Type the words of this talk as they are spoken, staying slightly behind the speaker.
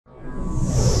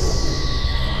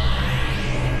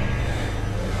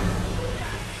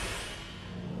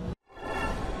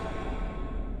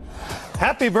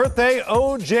Happy birthday,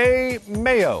 O.J.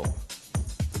 Mayo.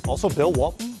 Also Bill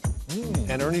Walton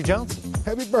and Ernie Johnson.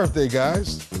 Happy birthday,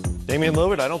 guys. Damian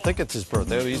Lillard, I don't think it's his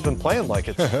birthday. He's been playing like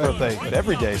it's his birthday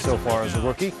every day so far as a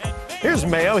rookie. Here's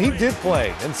Mayo. He did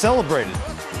play and celebrated.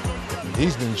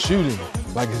 He's been shooting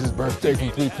like it's his birthday from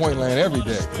three-point land every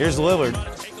day. Here's Lillard.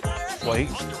 Well, he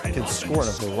can score in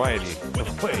a variety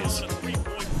of ways.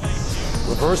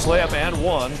 Reverse layup and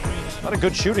one. Not a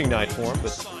good shooting night for him,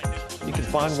 but he can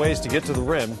find ways to get to the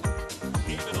rim.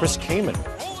 Chris Kaman.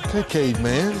 Okay,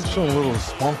 caveman. Showing a little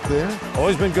spunk there.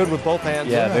 Always been good with both hands.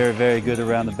 Yeah, very, very good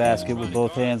around the basket with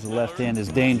both hands. The left hand is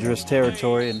dangerous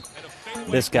territory. And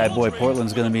this guy, boy,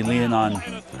 Portland's going to be leaning on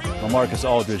LaMarcus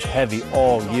Aldridge heavy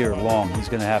all year long. He's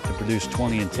going to have to produce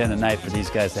 20 and 10 a night for these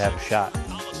guys to have a shot.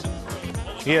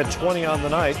 He had 20 on the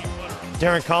night.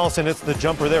 Darren Collison hits the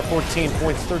jumper there, 14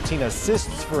 points, 13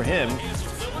 assists for him.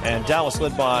 And Dallas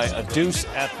led by a deuce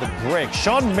at the break.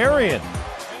 Sean Marion.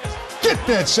 Get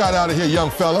that shot out of here, young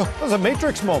fella. That was a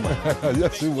Matrix moment.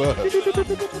 Yes, it was.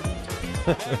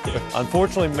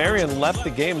 Unfortunately, Marion left the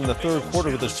game in the third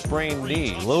quarter with a sprained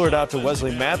knee. Lillard out to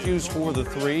Wesley Matthews for the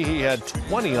three. He had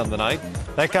 20 on the night.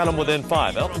 That got him within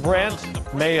 5. Elton Brand,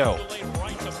 Mayo.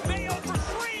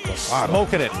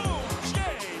 Smoking it.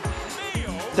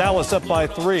 Dallas up by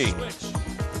 3.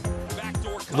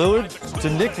 Lillard to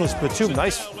Nicholas Batum.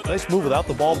 Nice move without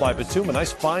the ball by Batum. A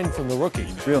nice find from the rookie.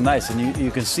 Real nice. And you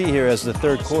can see here as the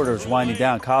third quarter is winding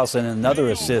down, Collison another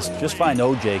assist. Just find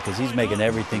OJ because he's making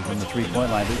everything from the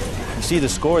three-point line. You see the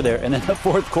score there. And then the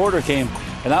fourth quarter came,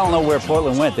 and I don't know where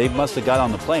Portland went. They must have got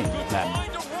on the plane, Matt.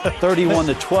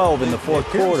 31-12 in the fourth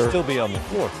quarter. Still be on the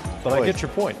fourth, but I get your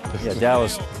point. Yeah,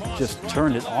 Dallas just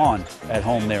turned it on at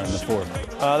home there in the fourth.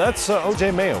 That's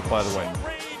O.J. Mayo, by the way.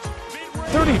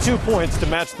 32 points to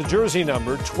match the jersey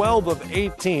number, 12 of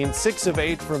 18, 6 of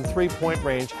 8 from three-point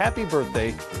range. Happy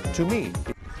birthday to me.